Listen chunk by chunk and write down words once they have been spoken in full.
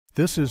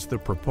This is the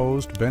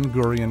proposed Ben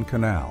Gurion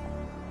Canal,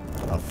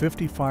 a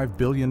 $55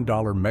 billion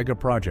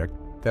mega-project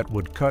that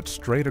would cut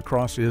straight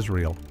across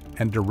Israel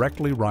and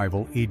directly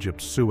rival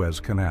Egypt's Suez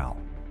Canal.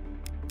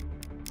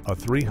 A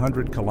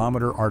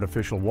 300-kilometer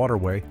artificial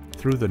waterway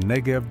through the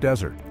Negev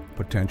desert,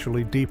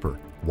 potentially deeper,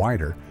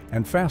 wider,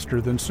 and faster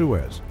than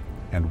Suez,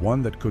 and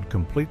one that could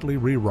completely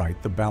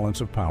rewrite the balance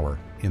of power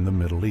in the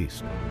Middle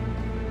East.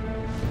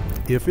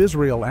 If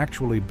Israel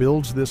actually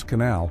builds this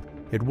canal,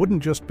 it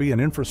wouldn't just be an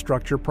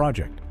infrastructure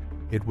project.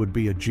 It would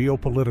be a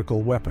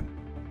geopolitical weapon.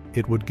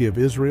 It would give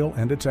Israel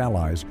and its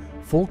allies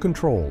full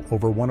control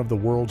over one of the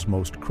world's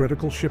most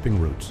critical shipping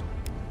routes,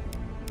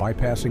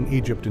 bypassing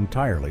Egypt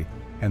entirely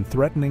and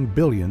threatening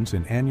billions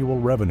in annual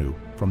revenue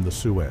from the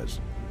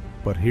Suez.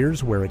 But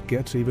here's where it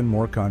gets even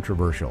more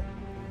controversial.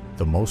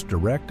 The most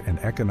direct and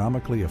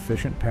economically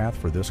efficient path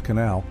for this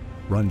canal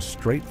runs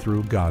straight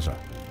through Gaza.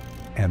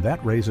 And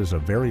that raises a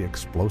very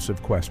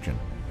explosive question.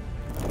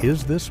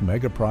 Is this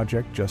mega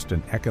project just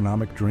an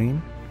economic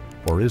dream?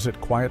 Or is it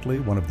quietly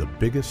one of the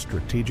biggest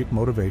strategic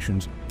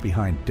motivations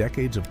behind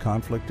decades of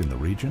conflict in the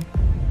region?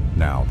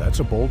 Now, that's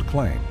a bold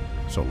claim,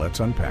 so let's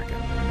unpack it.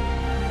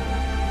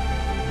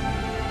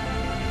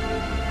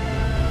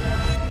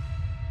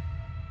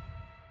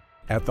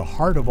 At the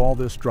heart of all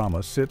this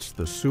drama sits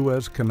the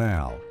Suez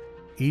Canal,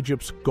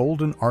 Egypt's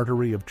golden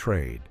artery of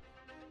trade.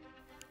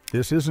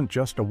 This isn't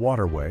just a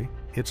waterway,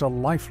 it's a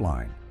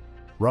lifeline.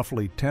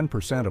 Roughly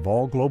 10% of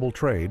all global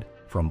trade,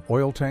 from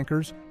oil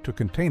tankers to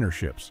container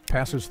ships,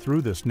 passes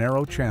through this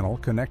narrow channel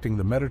connecting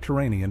the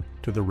Mediterranean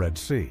to the Red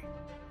Sea.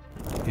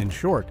 In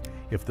short,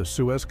 if the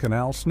Suez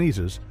Canal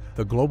sneezes,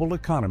 the global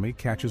economy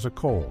catches a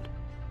cold.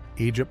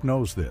 Egypt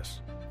knows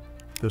this.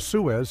 The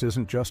Suez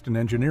isn't just an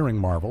engineering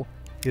marvel,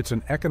 it's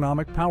an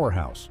economic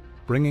powerhouse,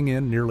 bringing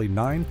in nearly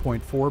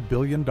 $9.4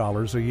 billion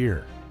a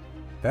year.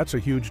 That's a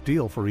huge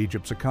deal for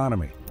Egypt's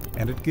economy,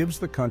 and it gives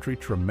the country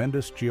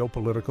tremendous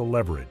geopolitical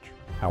leverage.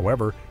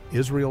 However,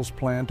 Israel's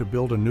plan to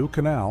build a new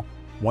canal,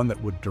 one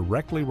that would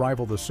directly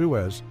rival the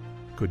Suez,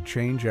 could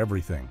change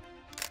everything.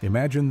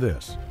 Imagine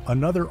this: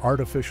 another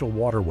artificial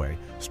waterway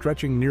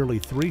stretching nearly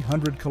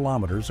 300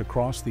 kilometers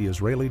across the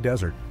Israeli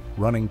desert,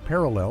 running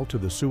parallel to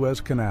the Suez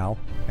Canal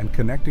and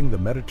connecting the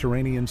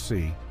Mediterranean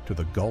Sea to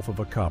the Gulf of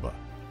Aqaba,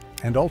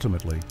 and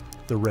ultimately,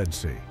 the Red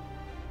Sea.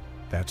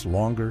 That's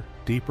longer,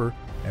 deeper,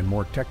 and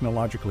more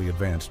technologically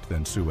advanced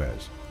than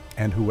Suez.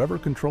 And whoever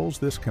controls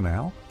this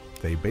canal,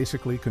 they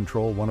basically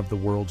control one of the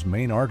world's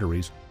main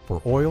arteries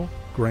for oil,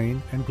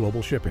 grain, and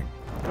global shipping.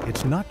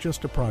 It's not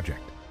just a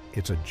project,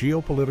 it's a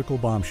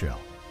geopolitical bombshell.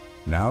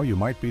 Now you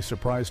might be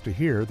surprised to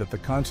hear that the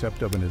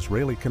concept of an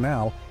Israeli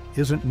canal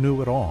isn't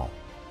new at all.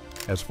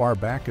 As far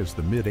back as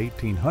the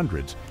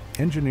mid-1800s,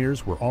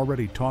 engineers were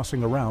already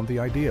tossing around the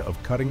idea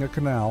of cutting a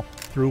canal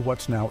through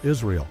what's now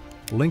Israel,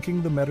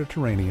 linking the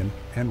Mediterranean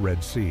and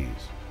Red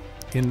Seas.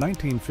 In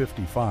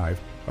 1955,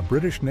 a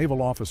British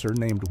naval officer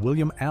named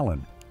William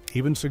Allen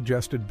even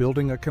suggested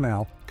building a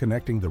canal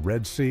connecting the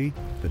Red Sea,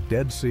 the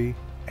Dead Sea,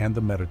 and the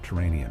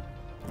Mediterranean,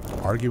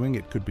 arguing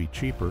it could be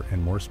cheaper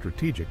and more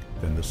strategic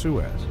than the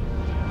Suez.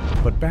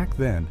 But back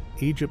then,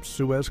 Egypt's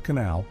Suez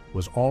Canal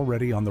was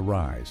already on the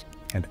rise,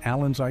 and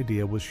Allen's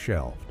idea was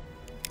shelved.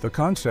 The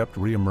concept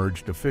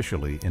re-emerged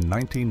officially in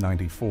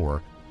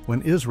 1994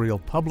 when Israel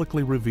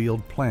publicly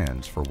revealed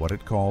plans for what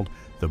it called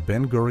the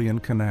Ben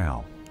Gurion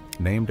Canal,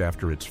 named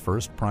after its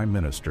first prime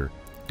minister,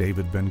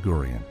 David Ben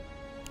Gurion,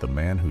 the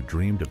man who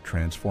dreamed of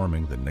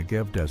transforming the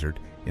Negev desert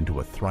into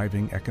a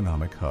thriving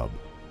economic hub.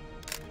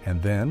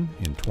 And then,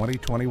 in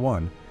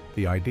 2021,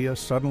 the idea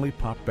suddenly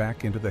popped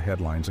back into the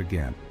headlines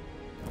again.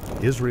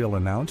 Israel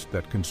announced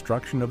that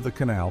construction of the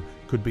canal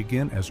could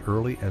begin as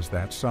early as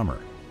that summer.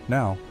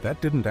 Now,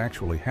 that didn't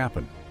actually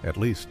happen, at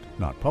least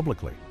not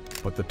publicly.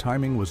 But the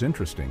timing was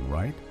interesting,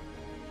 right?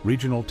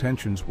 Regional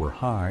tensions were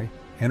high,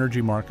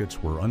 energy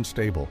markets were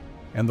unstable,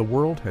 and the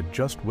world had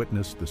just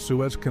witnessed the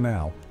Suez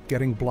Canal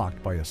getting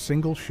blocked by a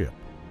single ship,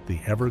 the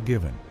Ever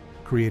Given,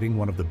 creating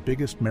one of the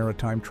biggest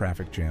maritime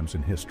traffic jams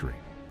in history.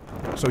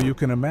 So you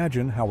can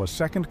imagine how a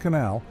second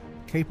canal,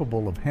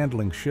 capable of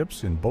handling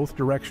ships in both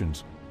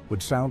directions,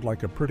 would sound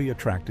like a pretty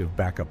attractive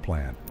backup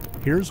plan.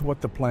 Here's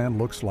what the plan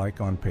looks like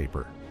on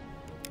paper.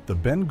 The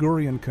Ben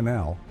Gurion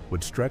Canal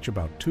would stretch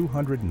about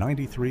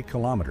 293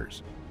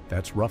 kilometers.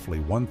 That's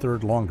roughly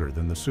one-third longer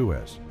than the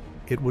Suez.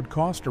 It would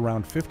cost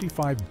around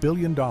 $55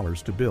 billion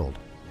to build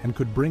and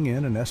could bring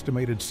in an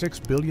estimated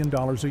 $6 billion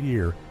a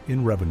year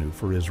in revenue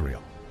for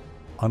Israel.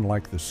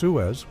 Unlike the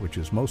Suez, which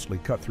is mostly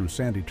cut through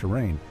sandy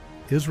terrain,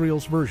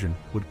 Israel's version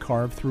would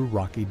carve through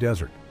rocky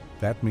desert.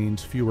 That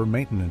means fewer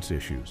maintenance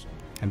issues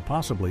and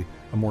possibly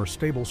a more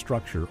stable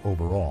structure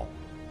overall.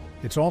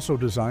 It's also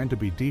designed to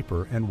be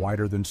deeper and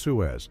wider than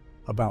Suez,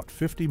 about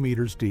 50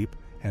 meters deep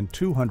and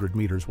 200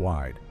 meters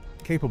wide,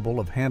 capable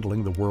of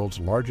handling the world's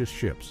largest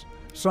ships,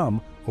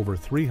 some over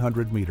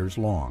 300 meters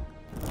long.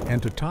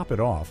 And to top it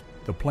off,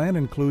 the plan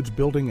includes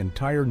building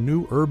entire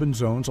new urban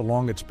zones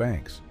along its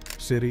banks,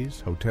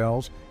 cities,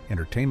 hotels,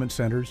 entertainment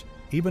centers,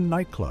 even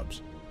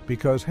nightclubs.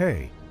 Because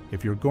hey,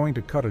 if you're going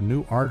to cut a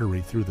new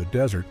artery through the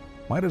desert,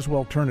 Might as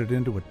well turn it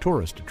into a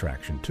tourist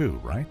attraction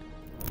too, right?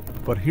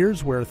 But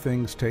here's where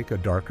things take a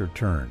darker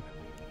turn.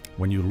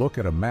 When you look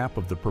at a map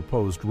of the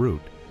proposed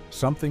route,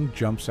 something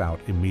jumps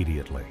out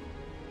immediately.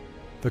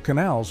 The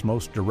canal's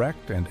most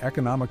direct and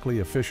economically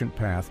efficient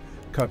path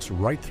cuts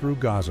right through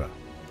Gaza,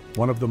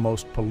 one of the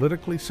most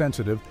politically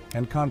sensitive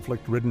and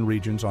conflict-ridden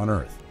regions on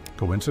Earth.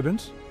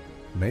 Coincidence?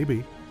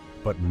 Maybe,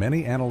 but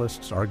many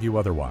analysts argue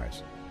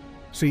otherwise.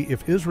 See,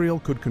 if Israel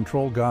could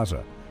control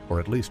Gaza,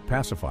 or at least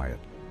pacify it,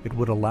 it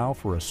would allow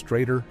for a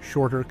straighter,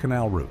 shorter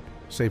canal route,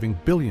 saving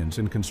billions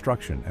in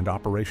construction and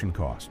operation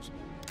costs.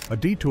 A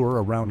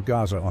detour around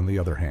Gaza, on the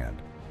other hand,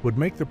 would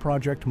make the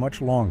project much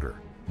longer,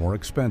 more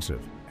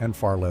expensive, and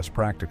far less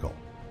practical.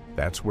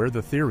 That's where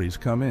the theories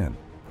come in.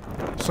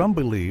 Some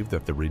believe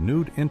that the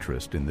renewed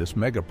interest in this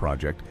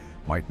mega-project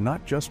might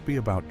not just be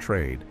about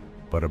trade,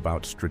 but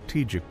about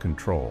strategic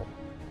control.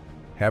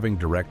 Having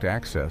direct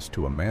access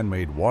to a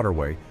man-made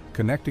waterway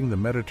connecting the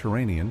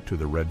Mediterranean to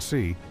the Red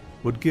Sea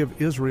would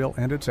give Israel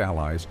and its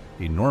allies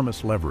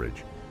enormous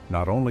leverage,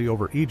 not only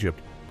over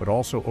Egypt, but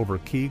also over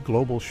key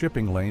global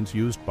shipping lanes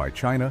used by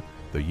China,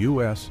 the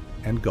U.S.,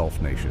 and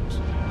Gulf nations.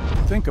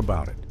 Think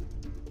about it.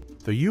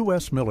 The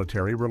U.S.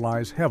 military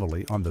relies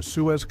heavily on the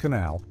Suez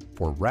Canal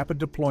for rapid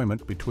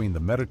deployment between the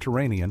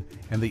Mediterranean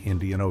and the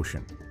Indian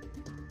Ocean.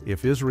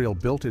 If Israel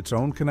built its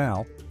own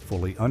canal,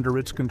 fully under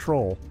its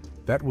control,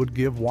 that would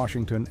give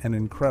Washington an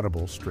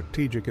incredible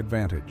strategic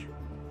advantage.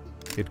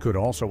 It could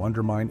also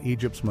undermine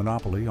Egypt's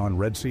monopoly on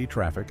Red Sea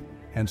traffic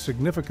and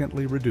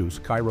significantly reduce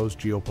Cairo's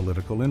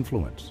geopolitical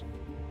influence.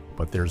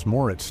 But there's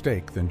more at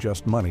stake than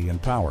just money and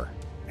power.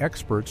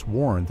 Experts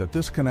warn that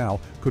this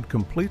canal could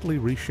completely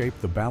reshape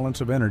the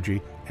balance of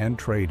energy and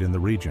trade in the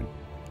region.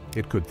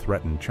 It could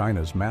threaten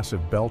China's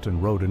massive Belt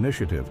and Road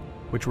Initiative,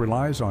 which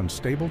relies on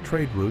stable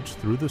trade routes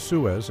through the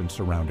Suez and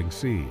surrounding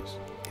seas.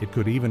 It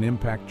could even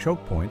impact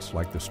choke points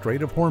like the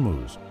Strait of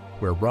Hormuz,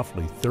 where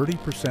roughly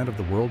 30% of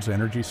the world's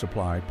energy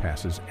supply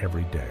passes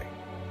every day.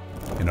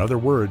 In other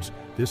words,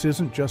 this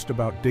isn't just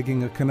about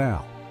digging a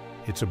canal.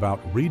 It's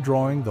about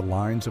redrawing the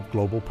lines of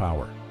global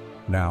power.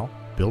 Now,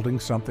 building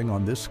something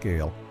on this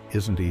scale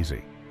isn't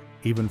easy,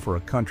 even for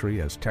a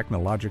country as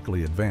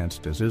technologically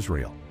advanced as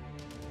Israel.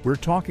 We're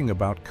talking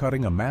about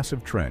cutting a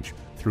massive trench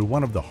through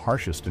one of the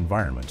harshest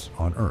environments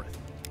on Earth.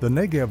 The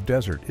Negev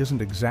Desert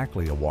isn't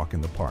exactly a walk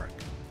in the park.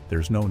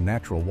 There's no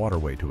natural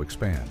waterway to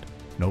expand,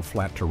 no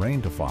flat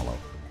terrain to follow,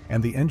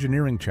 and the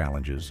engineering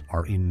challenges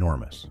are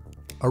enormous.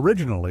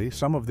 Originally,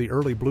 some of the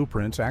early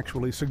blueprints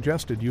actually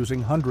suggested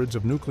using hundreds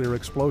of nuclear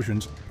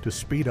explosions to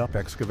speed up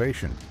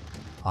excavation.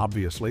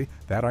 Obviously,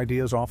 that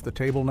idea is off the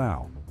table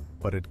now,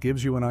 but it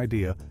gives you an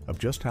idea of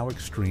just how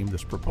extreme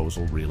this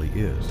proposal really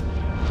is.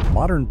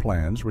 Modern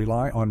plans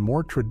rely on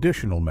more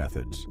traditional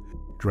methods: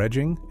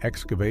 dredging,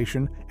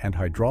 excavation, and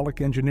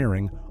hydraulic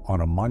engineering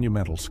on a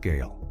monumental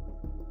scale.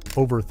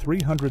 Over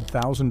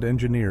 300,000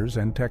 engineers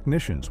and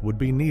technicians would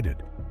be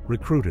needed,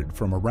 recruited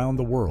from around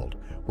the world,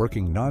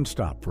 working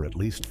non-stop for at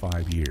least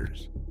 5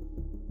 years.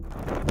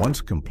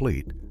 Once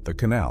complete, the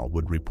canal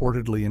would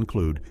reportedly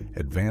include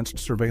advanced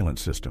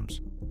surveillance systems,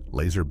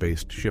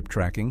 laser-based ship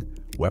tracking,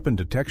 weapon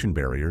detection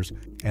barriers,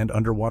 and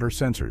underwater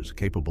sensors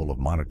capable of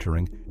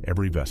monitoring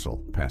every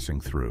vessel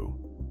passing through.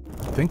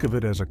 Think of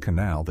it as a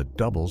canal that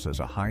doubles as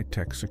a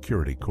high-tech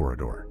security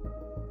corridor.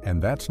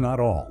 And that's not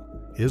all.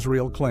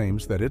 Israel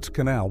claims that its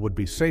canal would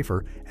be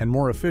safer and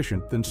more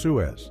efficient than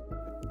Suez.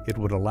 It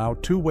would allow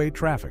two-way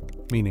traffic,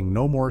 meaning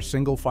no more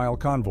single-file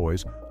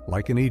convoys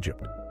like in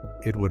Egypt.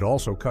 It would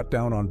also cut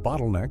down on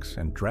bottlenecks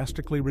and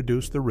drastically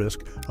reduce the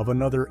risk of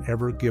another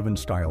Ever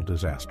Given-style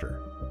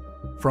disaster.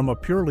 From a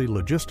purely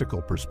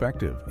logistical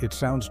perspective, it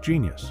sounds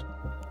genius.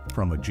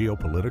 From a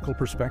geopolitical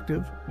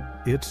perspective,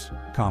 it's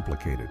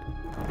complicated.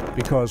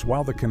 Because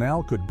while the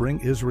canal could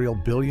bring Israel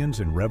billions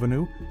in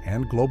revenue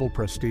and global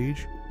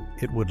prestige,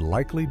 it would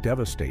likely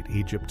devastate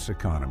Egypt's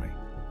economy.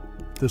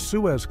 The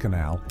Suez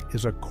Canal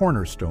is a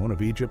cornerstone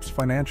of Egypt's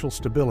financial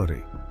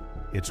stability.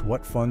 It's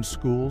what funds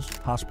schools,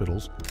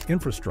 hospitals,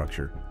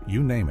 infrastructure,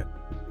 you name it.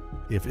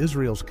 If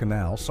Israel's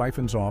canal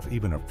siphons off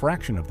even a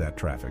fraction of that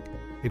traffic,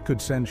 it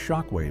could send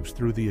shockwaves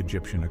through the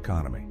Egyptian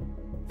economy.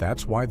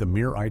 That's why the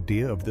mere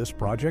idea of this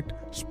project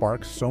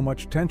sparks so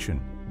much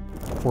tension.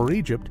 For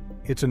Egypt,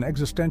 it's an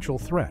existential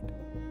threat.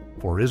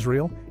 For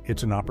Israel,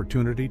 it's an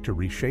opportunity to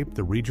reshape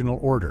the regional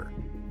order.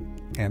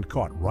 And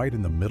caught right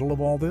in the middle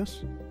of all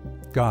this?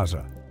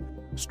 Gaza.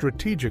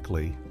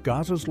 Strategically,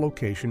 Gaza's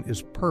location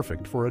is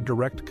perfect for a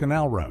direct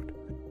canal route,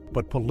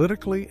 but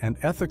politically and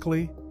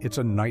ethically, it's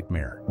a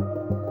nightmare.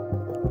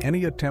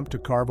 Any attempt to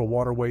carve a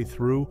waterway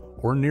through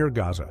or near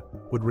Gaza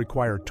would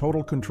require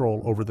total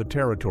control over the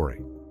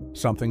territory,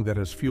 something that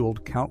has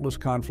fueled countless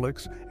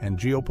conflicts and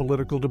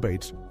geopolitical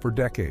debates for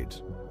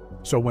decades.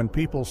 So when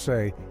people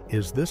say,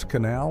 is this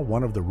canal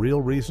one of the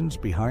real reasons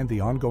behind the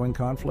ongoing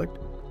conflict?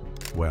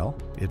 Well,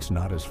 it's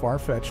not as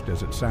far-fetched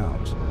as it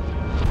sounds.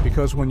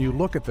 Because when you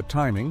look at the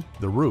timing,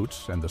 the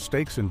routes, and the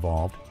stakes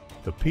involved,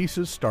 the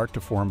pieces start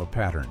to form a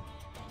pattern.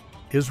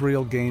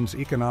 Israel gains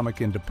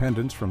economic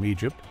independence from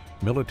Egypt,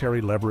 military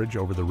leverage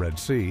over the Red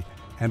Sea,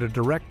 and a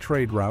direct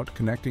trade route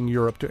connecting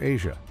Europe to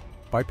Asia,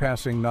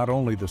 bypassing not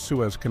only the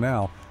Suez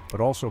Canal,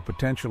 but also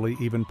potentially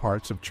even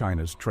parts of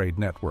China's trade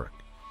network.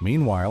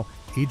 Meanwhile,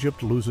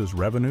 Egypt loses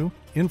revenue,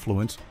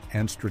 influence,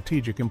 and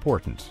strategic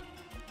importance.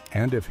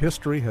 And if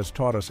history has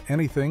taught us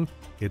anything,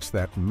 it's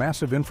that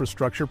massive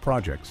infrastructure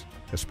projects,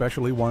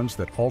 especially ones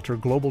that alter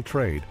global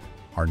trade,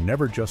 are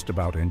never just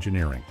about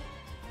engineering.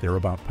 They're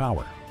about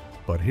power.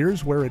 But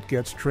here's where it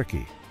gets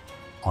tricky.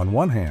 On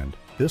one hand,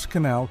 this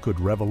canal could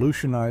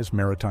revolutionize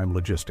maritime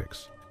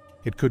logistics.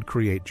 It could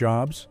create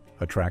jobs,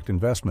 attract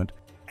investment,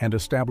 and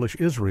establish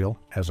Israel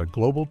as a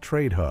global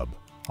trade hub.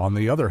 On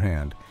the other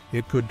hand,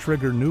 it could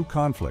trigger new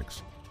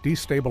conflicts,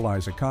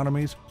 destabilize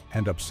economies,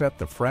 and upset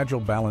the fragile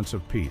balance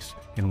of peace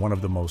in one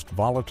of the most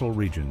volatile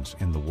regions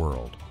in the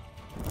world.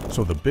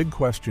 So the big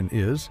question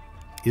is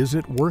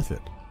it worth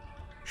it?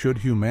 Should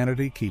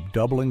humanity keep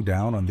doubling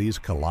down on these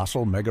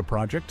colossal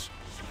megaprojects?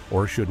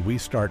 Or should we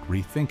start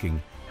rethinking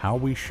how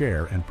we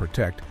share and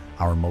protect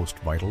our most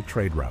vital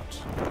trade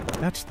routes?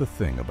 That's the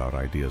thing about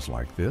ideas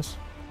like this.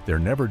 They're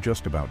never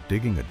just about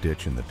digging a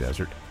ditch in the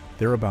desert.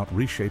 They're about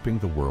reshaping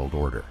the world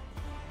order.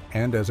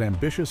 And as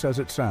ambitious as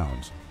it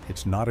sounds,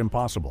 it's not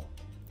impossible.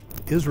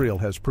 Israel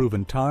has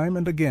proven time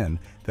and again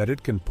that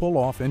it can pull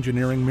off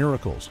engineering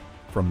miracles,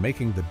 from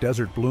making the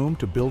desert bloom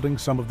to building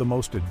some of the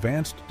most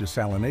advanced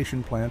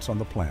desalination plants on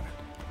the planet.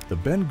 The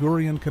Ben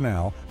Gurion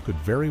Canal could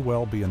very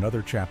well be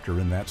another chapter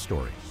in that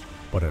story.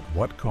 But at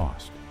what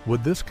cost?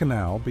 Would this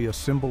canal be a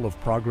symbol of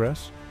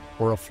progress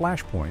or a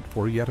flashpoint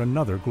for yet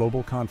another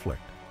global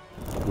conflict?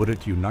 Would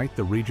it unite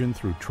the region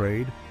through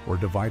trade or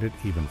divide it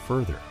even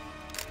further?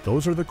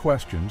 Those are the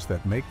questions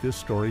that make this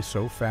story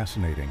so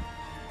fascinating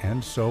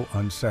and so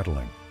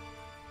unsettling.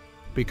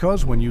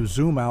 Because when you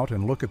zoom out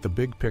and look at the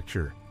big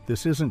picture,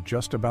 this isn't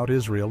just about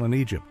Israel and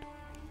Egypt.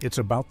 It's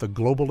about the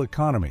global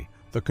economy,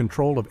 the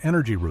control of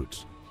energy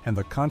routes, and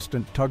the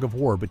constant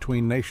tug-of-war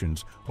between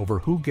nations over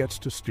who gets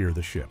to steer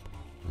the ship,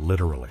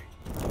 literally.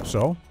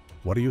 So,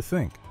 what do you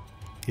think?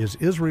 Is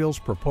Israel's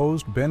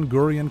proposed Ben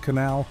Gurion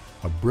Canal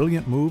a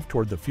brilliant move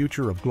toward the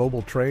future of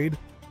global trade,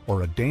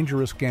 or a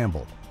dangerous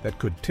gamble that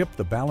could tip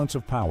the balance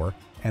of power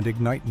and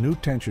ignite new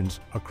tensions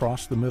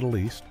across the Middle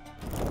East?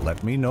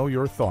 Let me know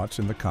your thoughts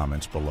in the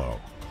comments below.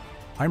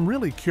 I'm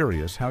really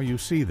curious how you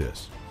see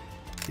this.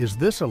 Is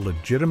this a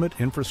legitimate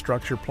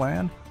infrastructure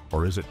plan,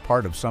 or is it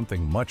part of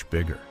something much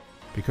bigger?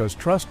 Because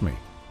trust me,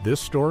 this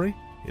story,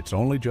 it's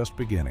only just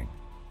beginning.